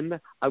 and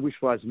I wish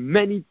for as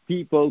many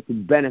people to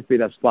benefit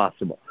as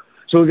possible.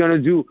 So we're going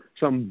to do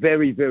some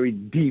very, very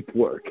deep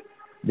work.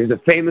 There's a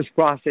famous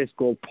process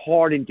called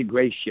part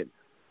integration,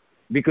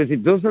 because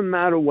it doesn't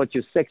matter what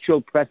your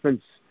sexual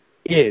preference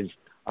is.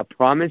 I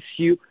promise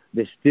you,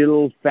 there's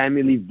still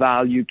family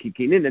value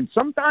kicking in, and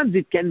sometimes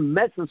it can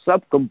mess us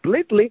up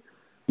completely.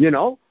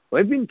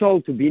 We've been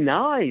told to be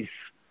nice.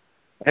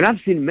 And I've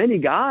seen many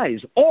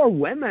guys or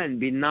women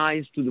be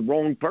nice to the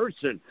wrong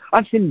person.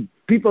 I've seen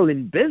people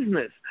in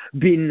business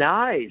be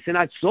nice, and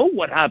I saw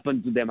what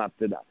happened to them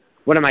after that.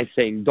 What am I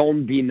saying?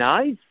 Don't be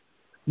nice?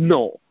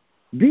 No.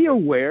 Be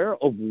aware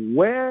of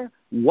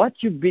what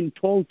you've been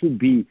told to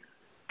be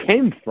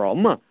came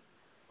from,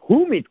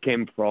 whom it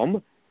came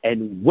from,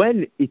 and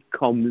when it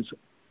comes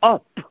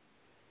up.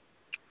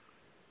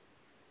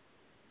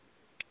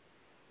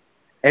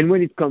 And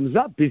when it comes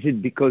up, is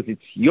it because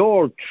it's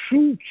your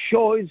true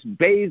choice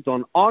based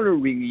on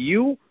honoring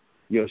you,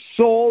 your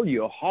soul,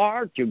 your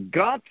heart, your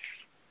guts,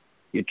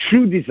 your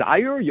true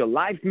desire, your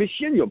life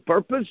mission, your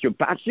purpose, your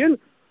passion?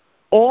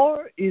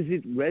 Or is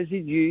it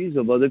residues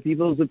of other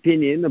people's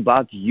opinion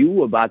about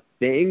you, about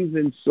things,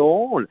 and so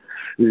on?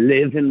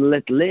 Live and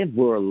let live.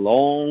 We're a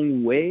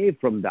long way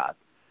from that.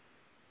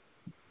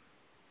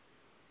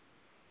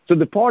 So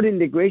the part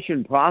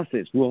integration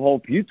process will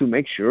help you to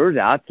make sure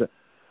that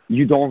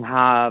you don't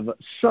have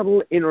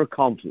subtle inner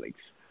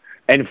conflicts.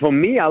 And for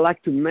me, I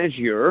like to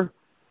measure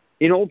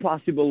in all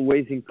possible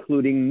ways,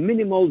 including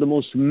the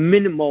most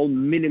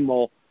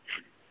minimal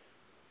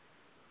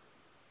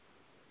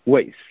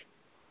ways.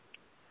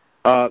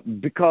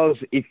 Because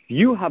if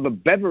you have a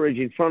beverage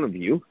in front of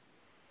you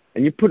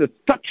and you put a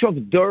touch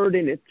of dirt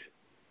in it,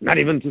 not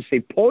even to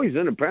say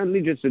poison,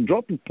 apparently just a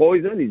drop of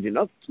poison is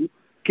enough to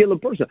kill a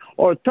person,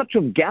 or a touch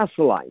of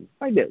gasoline,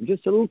 right there,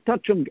 just a little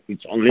touch of,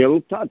 it's only a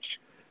little touch.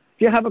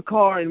 If you have a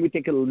car and we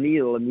take a little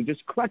needle and we just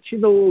scratch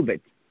it a little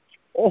bit,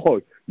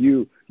 or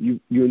you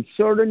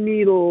insert a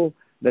needle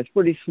that's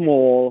pretty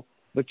small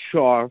but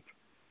sharp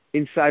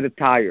inside a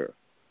tire.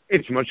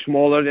 It's much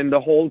smaller than the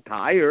whole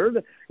tire.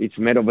 It's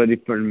made of a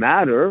different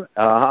matter.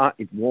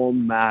 It won't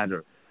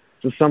matter.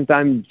 So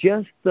sometimes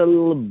just a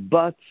little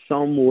butt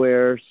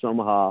somewhere,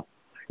 somehow.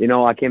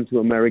 I came to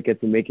America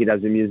to make it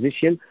as a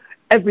musician.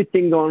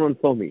 Everything going on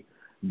for me.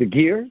 The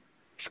gear,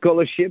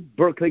 scholarship,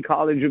 Berklee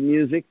College of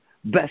Music,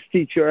 best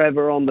teacher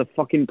ever on the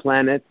fucking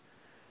planet,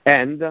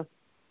 and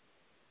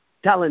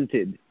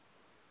talented,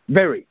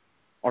 very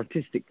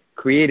artistic,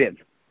 creative.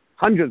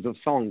 Hundreds of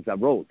songs I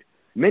wrote,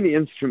 many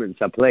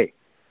instruments I play.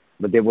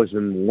 But there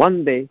wasn't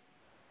one day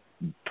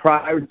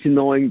prior to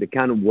knowing the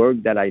kind of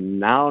work that I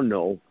now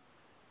know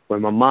where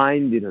my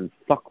mind didn't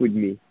fuck with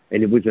me,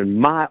 and it wasn't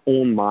my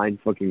own mind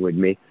fucking with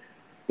me.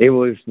 It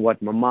was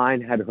what my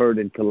mind had heard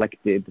and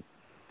collected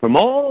from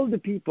all the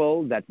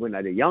people that when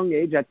at a young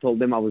age I told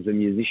them I was a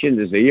musician.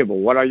 They say, yeah, but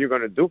what are you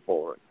going to do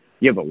for work?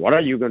 Yeah, but what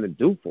are you going to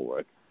do for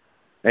work?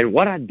 And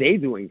what are they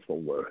doing for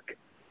work?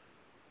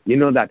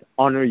 That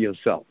honor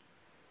yourself.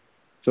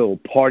 So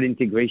part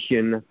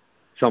integration,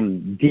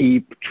 some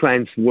deep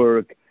trance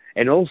work,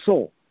 and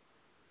also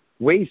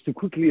ways to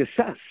quickly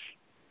assess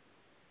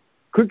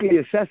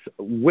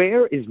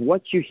where is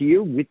what you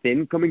hear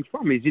within coming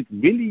from. Is it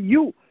really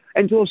you?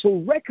 and to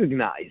also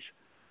recognize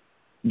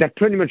that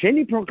pretty much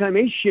any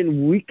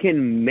proclamation we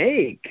can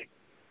make,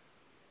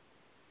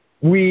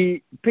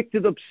 we picked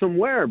it up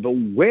somewhere, but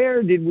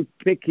where did we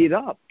pick it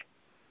up?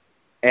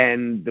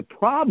 And the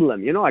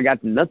problem, I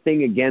got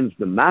nothing against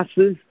the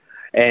masses,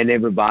 and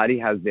everybody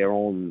has their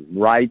own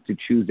right to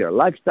choose their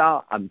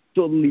lifestyle. I'm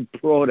totally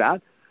pro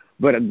that.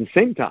 But at the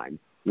same time,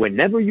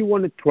 whenever you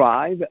want to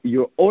thrive,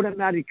 you're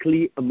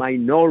automatically a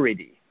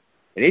minority.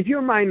 And if you're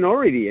a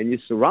minority and you're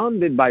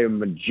surrounded by a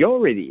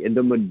majority, and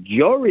the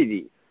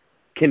majority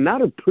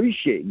cannot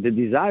appreciate the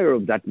desire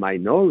of that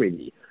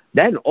minority,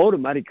 then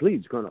automatically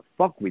it's going to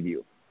fuck with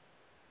you.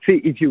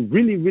 See, if you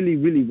really, really,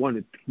 really want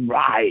to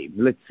thrive,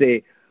 let's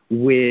say,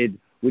 with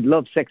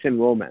love, sex, and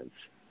romance,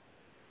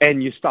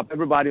 and you stop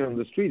everybody on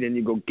the street and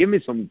you go, give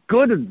me some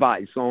good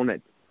advice on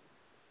it,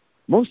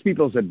 most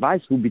people's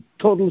advice will be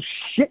total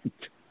shit.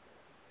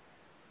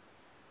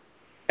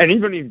 And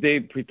even if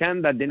they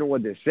pretend that they know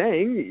what they're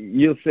saying,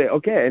 you'll say,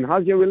 okay, and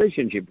how's your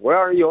relationship? Where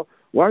are your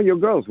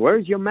girls?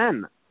 Where's your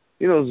man?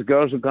 Those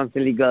girls who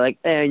constantly go like,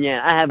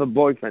 yeah, I have a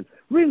boyfriend.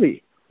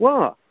 Really?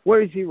 Well,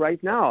 where is he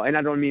right now? And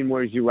I don't mean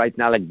where is he right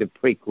now like the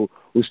prick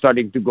who's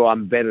starting to go,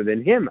 I'm better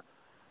than him.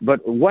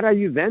 But what are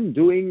you then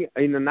doing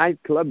in a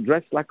nightclub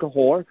dressed like a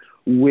whore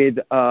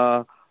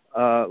without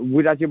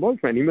your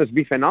boyfriend? He must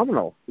be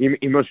phenomenal.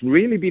 He must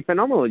really be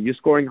phenomenal. You're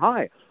scoring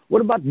high.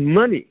 What about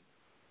money?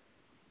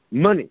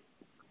 Money.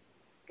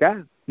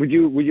 Okay? Would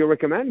you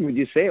recommend? Would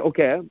you say,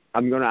 okay,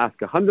 I'm going to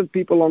ask 100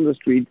 people on the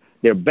street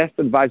their best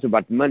advice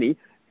about money,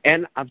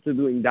 and after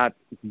doing that,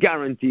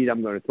 guaranteed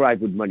I'm going to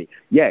thrive with money.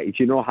 Yeah, if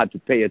you know how to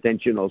pay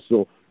attention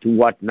also to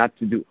what not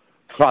to do,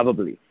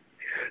 probably.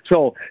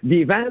 So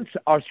the events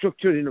are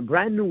structured in a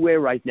brand new way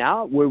right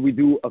now, where we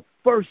do a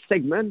first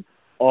segment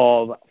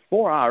of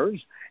 4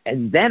 hours,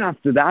 and then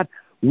after that,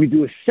 we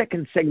do a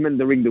second segment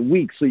during the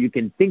week, so you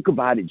can think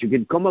about it, you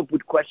can come up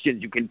with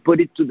questions, you can put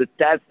it to the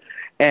test,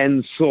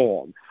 and so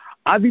on.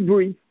 I'll be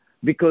brief,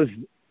 because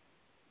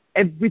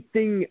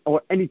everything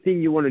or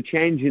anything you want to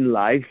change in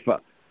life,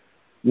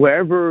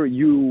 wherever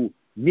you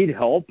need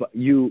help,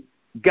 you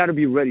got to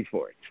be ready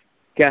for it.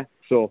 Okay?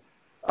 So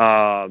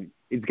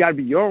it's got to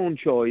be your own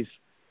choice,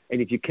 and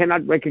if you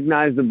cannot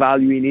recognize the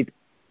value in it,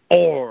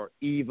 or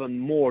even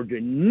more, the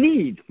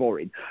need for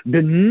it,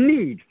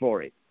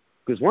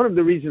 because one of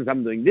the reasons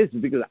I'm doing this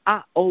is because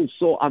I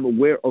also am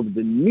aware of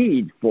the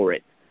need for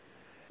it,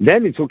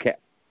 then it's okay.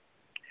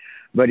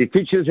 But it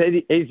features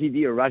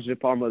AZD, or Raj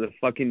Depar,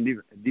 motherfucking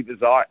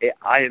Divazar,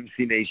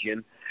 IMC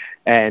Nation,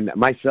 and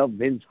myself,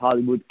 Vince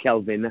Hollywood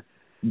Kelvin,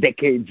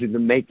 decades in the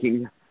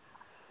making,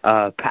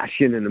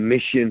 passion and a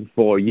mission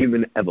for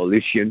human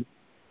evolution.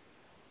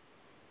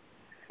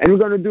 And we're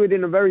going to do it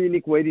in a very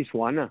unique way, this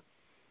one.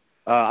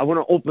 I want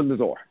to open the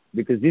door,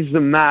 because this is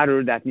a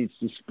matter that needs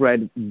to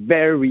spread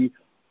very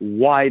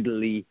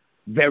widely,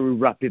 very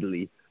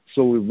rapidly,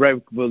 so we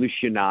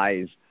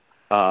revolutionize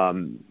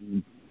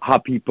how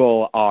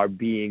people are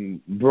being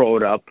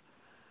brought up,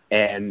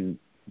 and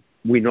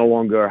we no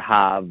longer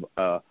have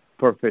a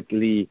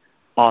perfectly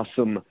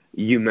awesome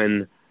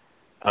human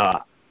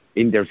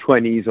in their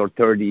 20s or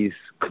 30s,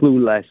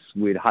 clueless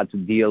with how to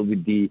deal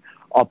with the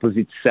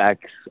opposite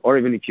sex, or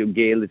even if you're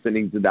gay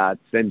listening to that,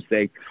 same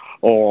sex,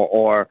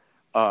 or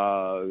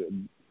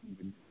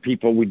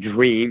people with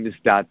dreams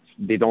that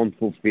they don't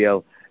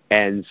fulfill,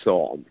 and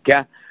so on.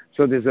 Okay?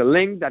 So there's a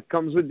link that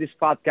comes with this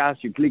podcast.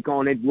 You click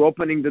on it. We're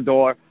opening the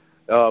door.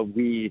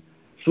 We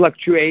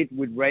fluctuate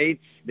with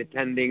rates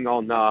depending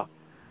on the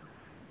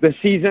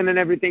season and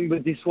everything,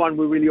 but this one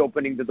we're really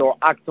opening the door.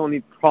 Act on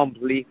it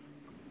promptly,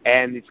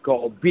 and it's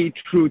called Be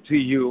True to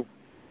You.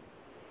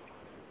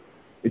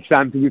 It's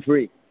time to be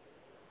free,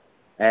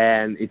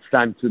 and it's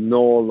time to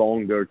no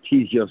longer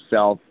tease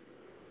yourself,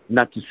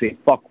 not to say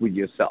fuck with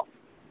yourself,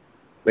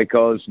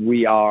 because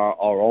we are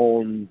our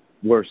own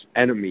worst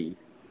enemy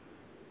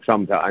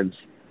sometimes.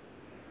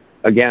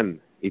 Again,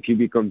 if you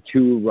become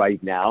two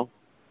right now,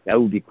 that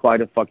would be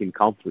quite a fucking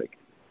conflict,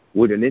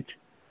 wouldn't it?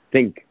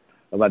 Think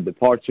about the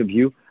parts of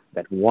you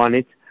that want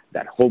it,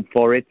 that hope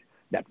for it,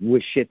 that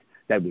wish it,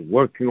 that been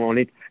working on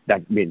it,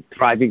 that been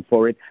thriving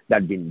for it,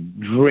 that been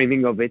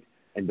dreaming of it,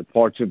 and the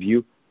parts of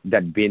you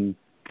that been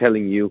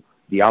telling you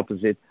the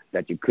opposite,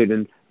 that you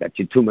couldn't, that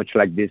you're too much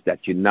like this, that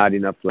you're not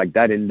enough like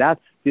that, and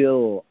that's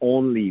still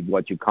only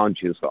what you're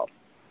conscious of.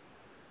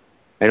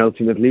 And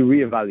ultimately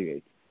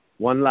reevaluate.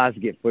 One last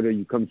gift, whether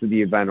you come to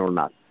the event or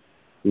not.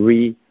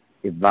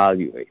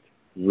 Reevaluate.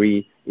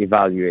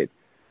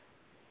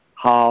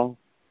 How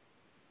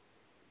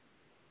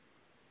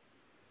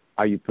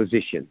are you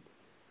positioned?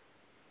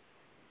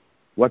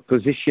 What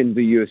position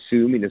do you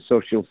assume in a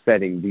social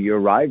setting? Do you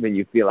arrive and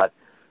you feel as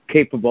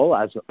capable,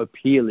 as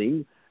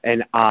appealing,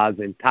 and as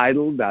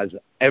entitled as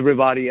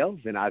everybody else,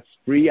 and as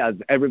free as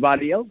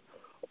everybody else?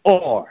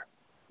 Or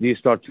do you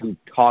start to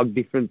talk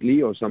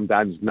differently, or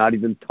sometimes not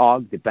even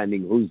talk,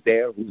 depending who's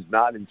there, who's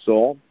not, and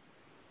so on?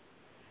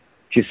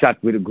 If you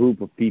sat with a group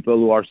of people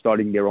who are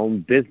starting their own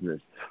business,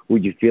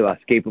 would you feel as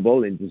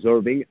capable and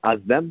deserving as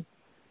them?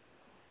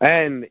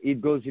 And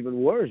it goes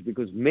even worse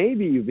because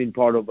maybe you've been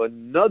part of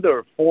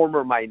another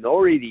former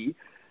minority,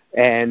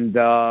 and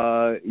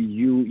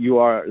you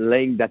are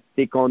laying that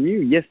stick on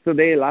you.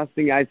 Yesterday, last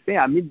thing I say,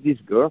 I meet this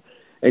girl,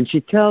 and she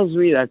tells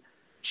me that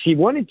she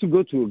wanted to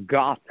go to a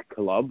goth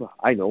club.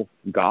 I know,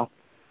 goth.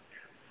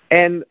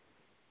 And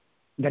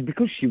that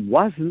because she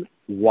wasn't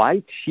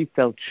white, she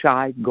felt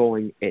shy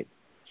going in.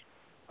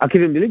 I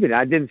couldn't believe it.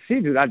 I didn't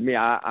see it.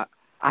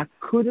 I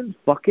couldn't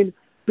fucking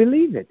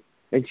believe it.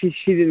 And she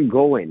didn't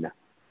go in.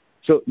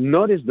 So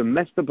notice the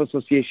messed up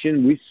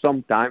association we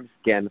sometimes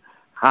can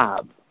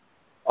have.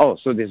 Oh,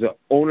 so there's an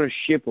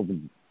ownership of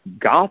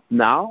goth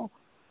now,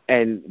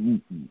 and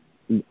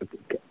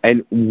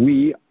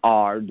we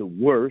are the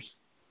worst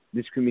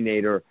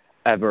discriminator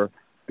ever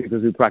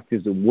because we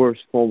practice the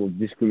worst form of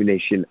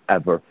discrimination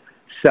ever,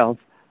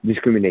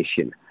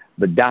 self-discrimination.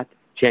 But that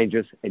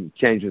changes, and it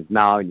changes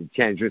now, and it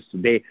changes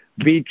today.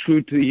 Be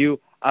true to you.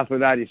 After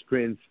that is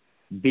Prince,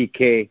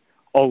 BK.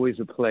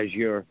 Always a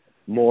pleasure.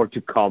 More to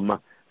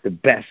come. The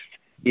best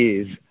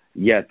is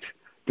yet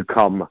to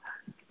come.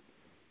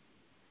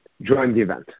 Join the event.